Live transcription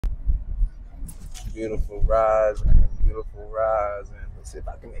Beautiful rise, man. Beautiful rise. And let's see if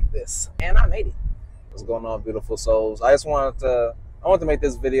I can make this. And I made it. What's going on, beautiful souls? I want to make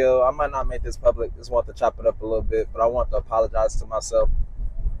this video. I might not make this public. Just want to chop it up a little bit, but I want to apologize to myself.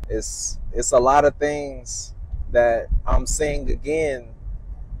 It's a lot of things that I'm saying again,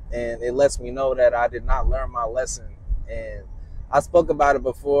 and it lets me know that I did not learn my lesson. And I spoke about it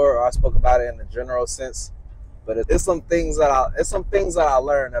before, or I spoke about it in a general sense. But it's some things that I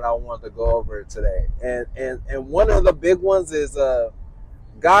learned that I wanted to go over today. And one of the big ones is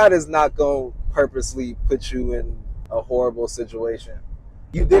God is not going to purposely put you in a horrible situation.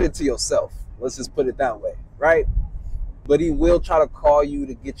 You did it to yourself. Let's just put it that way, right? But he will try to call you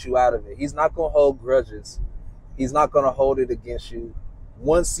to get you out of it. He's not going to hold grudges. He's not going to hold it against you.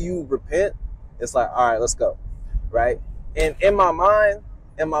 Once you repent, it's like, all right, let's go, right? And in my mind,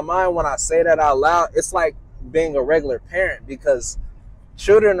 when I say that out loud, it's like being a regular parent, because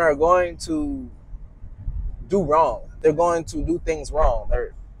children are going to do wrong. They're going to do things wrong.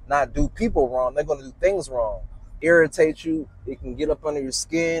 They're not do people wrong. They're going to do things wrong. Irritate you. It can get up under your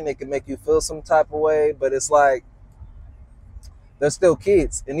skin. It can make you feel some type of way. But it's like they're still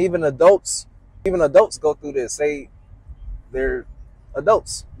kids, and even adults go through this. They're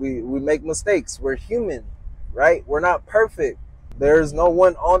adults. We make mistakes. We're human, right? We're not perfect. There's no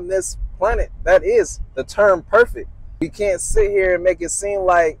one on this planet that is the term perfect. We can't sit here and make it seem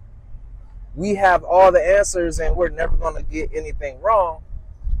like we have all the answers and we're never going to get anything wrong,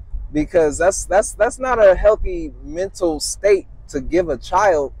 because that's not a healthy mental state to give a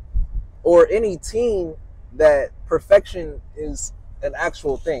child or any teen, that perfection is an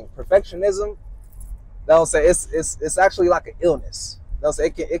actual thing. Perfectionism, they'll say it's actually like an illness. They'll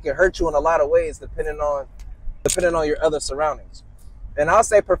say it can hurt you in a lot of ways depending on your other surroundings. And I'll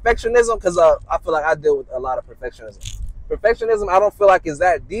say perfectionism because I feel like I deal with a lot of perfectionism. Perfectionism, I don't feel like is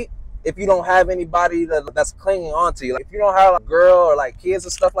that deep if you don't have anybody that's clinging on to you. Like if you don't have a girl or like kids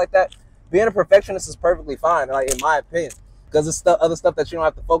and stuff like that, being a perfectionist is perfectly fine, like in my opinion, because it's other stuff that you don't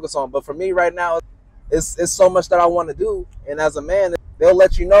have to focus on. But for me right now, it's so much that I want to do. And as a man, they'll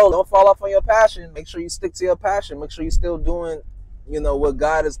let you know, don't fall off on your passion. Make sure you stick to your passion. Make sure you're still doing, what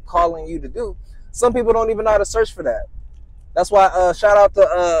God is calling you to do. Some people don't even know how to search for that. That's why shout out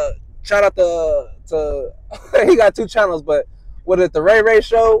to he got 2 channels, but what is it, the Ray Ray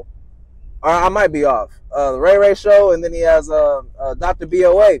Show? Or I might be off. The Ray Ray Show, and then he has Dr.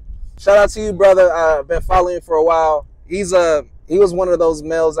 BOA. Shout out to you, brother. I've been following for a while. He was one of those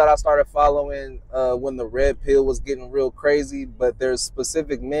males that I started following when the red pill was getting real crazy. But there's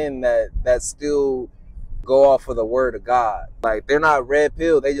specific men that still go off of the word of God. Like they're not red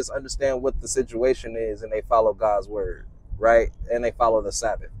pill. They just understand what the situation is and they follow God's word, right? And they follow the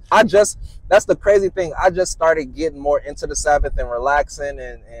Sabbath. That's the crazy thing. I just started getting more into the Sabbath and relaxing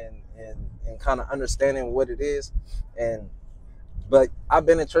and kind of understanding what it is. But I've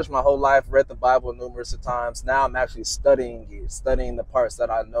been in church my whole life, read the Bible numerous of times. Now I'm actually studying the parts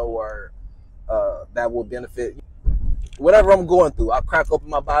that I know are that will benefit whatever I'm going through. I'll crack open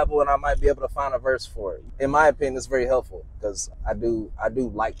my Bible and I might be able to find a verse for it. In my opinion, it's very helpful because I do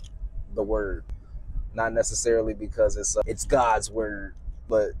like the word, not necessarily because it's God's word,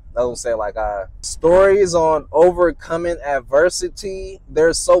 but I don't say like stories on overcoming adversity.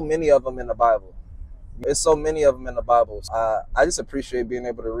 There's so many of them in the Bible. There's so many of them in the Bible. I just appreciate being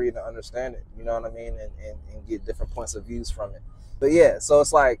able to read and understand it. You know what I mean, and get different points of views from it. But yeah, so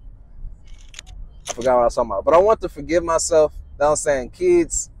it's like, I forgot what I was talking about. But I want to forgive myself. You know what I'm saying?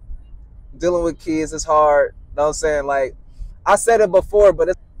 Kids, dealing with kids is hard. You know what I'm saying? Like, I said it before,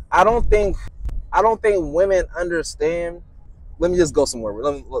 but I don't think women understand. Let me just go somewhere.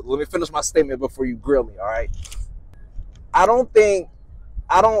 Let me finish my statement before you grill me, all right? I don't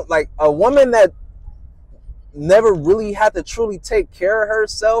like a woman that never really had to truly take care of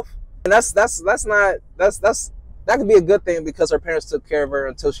herself. And that could be a good thing because her parents took care of her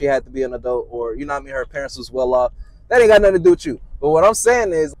until she had to be an adult, or her parents was well off. That ain't got nothing to do with you. But what I'm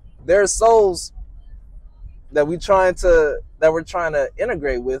saying is there's souls that we're trying to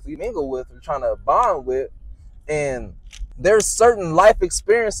integrate with, we mingle with, we're trying to bond with, and there's certain life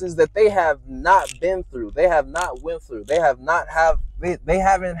experiences that they have not been through, they have not went through, they haven't had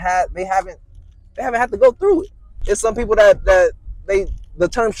to go through it. It's some people that the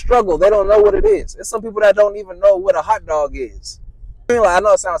term struggle, they don't know what it is. It's some people that don't even know what a hot dog is. I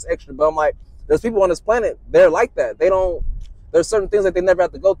know it sounds extra, but I'm like, there's people on this planet, they're like that. There's certain things that they never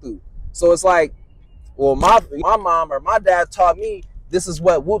have to go through. So it's like, well, my mom or my dad taught me this is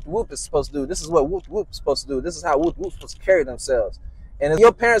what whoop whoop is supposed to do. This is what whoop whoop is supposed to do. This is how whoop whoop is supposed to carry themselves. And if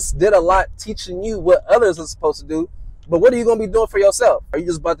your parents did a lot teaching you what others are supposed to do, But what are you gonna be doing for yourself? Are you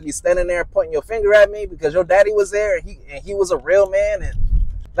just about to be standing there pointing your finger at me because your daddy was there and he was a real man? And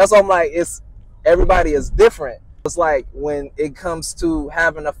that's why I'm like, it's everybody is different. It's like when it comes to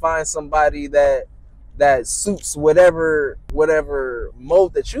having to find somebody that suits whatever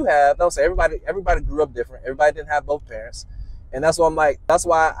mode that you have. Don't say everybody grew up different. Everybody didn't have both parents. And that's why I'm like, that's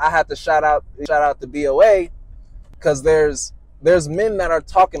why I have to shout out to BOA, because there's men that are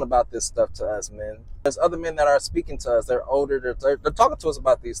talking about this stuff to us, man. There's other men that are speaking to us. They're older. They're talking to us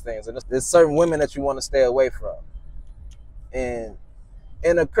about these things. And there's certain women that you want to stay away from. And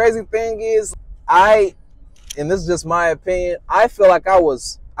the crazy thing is, and this is just my opinion, I feel like I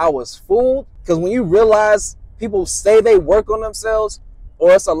was fooled, because when you realize people say they work on themselves,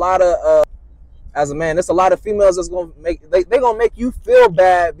 or it's a lot of as a man, it's a lot of females that's gonna make they're gonna make you feel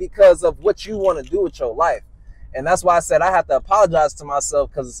bad because of what you want to do with your life. And that's why I said I have to apologize to myself,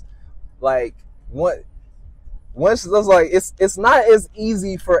 because like once it's like it's not as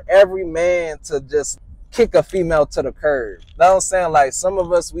easy for every man to just kick a female to the curb. You know what I'm saying? Like some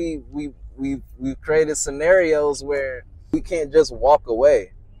of us we've created scenarios where we can't just walk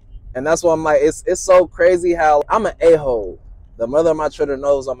away. And that's why I'm like, it's so crazy how I'm an a-hole. The mother of my children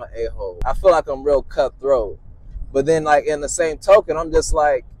knows I'm an a-hole. I feel like I'm real cutthroat. But then like in the same token, I'm just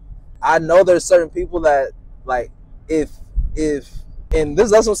like, I know there's certain people that like if and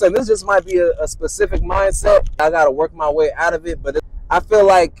that's what I'm saying, this just might be a specific mindset. I gotta work my way out of it. But I feel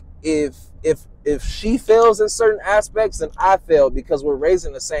like if she fails in certain aspects, then I fail, because we're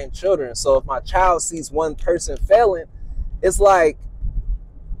raising the same children. So if my child sees one person failing, it's like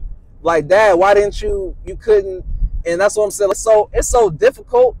Dad, why didn't you couldn't? And that's what I'm saying. It's so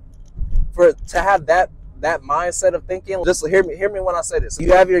difficult to have that mindset of thinking. Just hear me when I say this.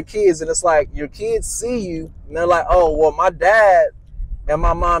 You have your kids, and it's like your kids see you and they're like, oh well, my dad and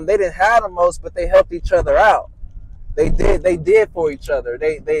my mom, they didn't have the most, but they helped each other out. They did for each other.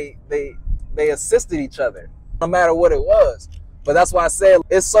 They assisted each other, no matter what it was. But that's why I said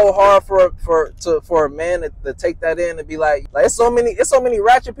it's so hard for a man to take that in and be like it's so many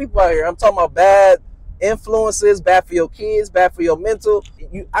ratchet people out here. I'm talking about bad influences, bad for your kids, bad for your mental.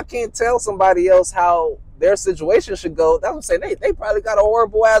 I can't tell somebody else how their situation should go. That's what I'm saying. They probably got a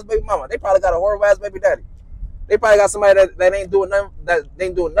horrible ass baby mama. They probably got a horrible ass baby daddy. They probably got somebody that ain't doing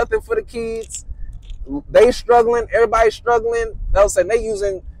nothing for the kids. They struggling. Everybody's struggling. That's what I'm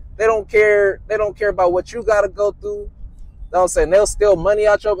saying. They don't care about what you gotta go through. That's what I'm saying. They'll steal money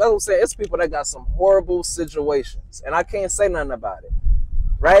out your. That's what I'm saying. It's people that got some horrible situations, and I can't say nothing about it,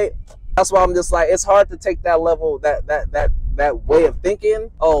 right? That's why I'm just like, it's hard to take that level, that way of thinking.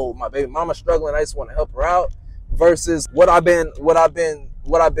 Oh, my baby mama's struggling, I just want to help her out, versus what I've been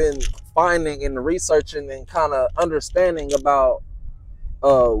finding and researching and kind of understanding about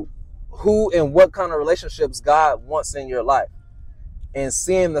who and what kind of relationships God wants in your life, and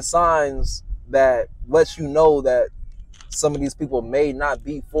seeing the signs that lets you know that some of these people may not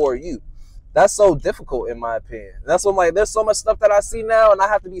be for you. That's so difficult, in my opinion. That's what I'm like, there's so much stuff that I see now, and I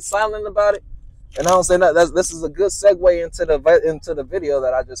have to be silent about it. And I don't say that. This is a good segue into the video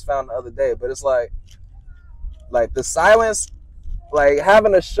that I just found the other day. But it's like the silence, like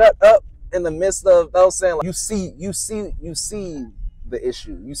having to shut up in the midst of, I was saying, like, you see the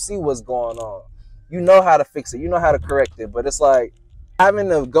issue. You see what's going on. You know how to fix it. You know how to correct it. But it's like having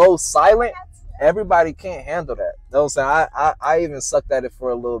to go silent. Everybody can't handle that. You know what I'm saying? I even sucked at it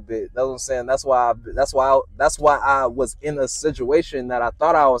for a little bit. You know what I'm saying? That's why I was in a situation that I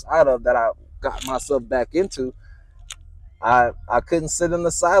thought I was out of, that I got myself back into. I couldn't sit in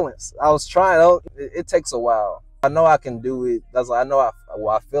the silence. I was trying. It takes a while. I know I can do it. That's why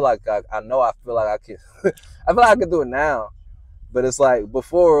I feel like I can. I feel like I can do it now. But it's like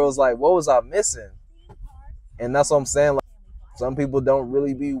before, it was like, what was I missing? And that's what I'm saying. Like, some people don't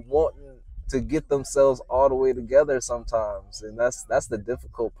really be wanting to get themselves all the way together sometimes, and that's the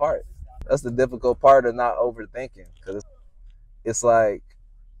difficult part. That's the difficult part of not overthinking, because it's like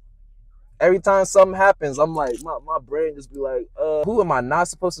every time something happens, I'm like, my brain just be like, who am I not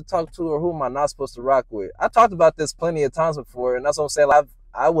supposed to talk to, or who am I not supposed to rock with? I talked about this plenty of times before, and that's what I'm saying. Like,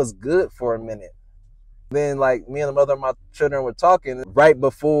 I was good for a minute. Then like me and the mother of my children were talking right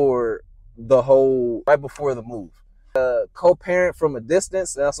before the move. Co-parent from a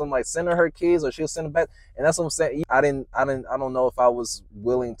distance, and that's when I'm like sending her kids, or she'll send them back, and that's what I'm saying. I don't know if I was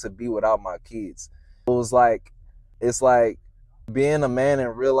willing to be without my kids. It's like being a man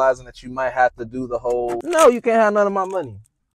and realizing that you might have to do the whole, no, you can't have none of my money.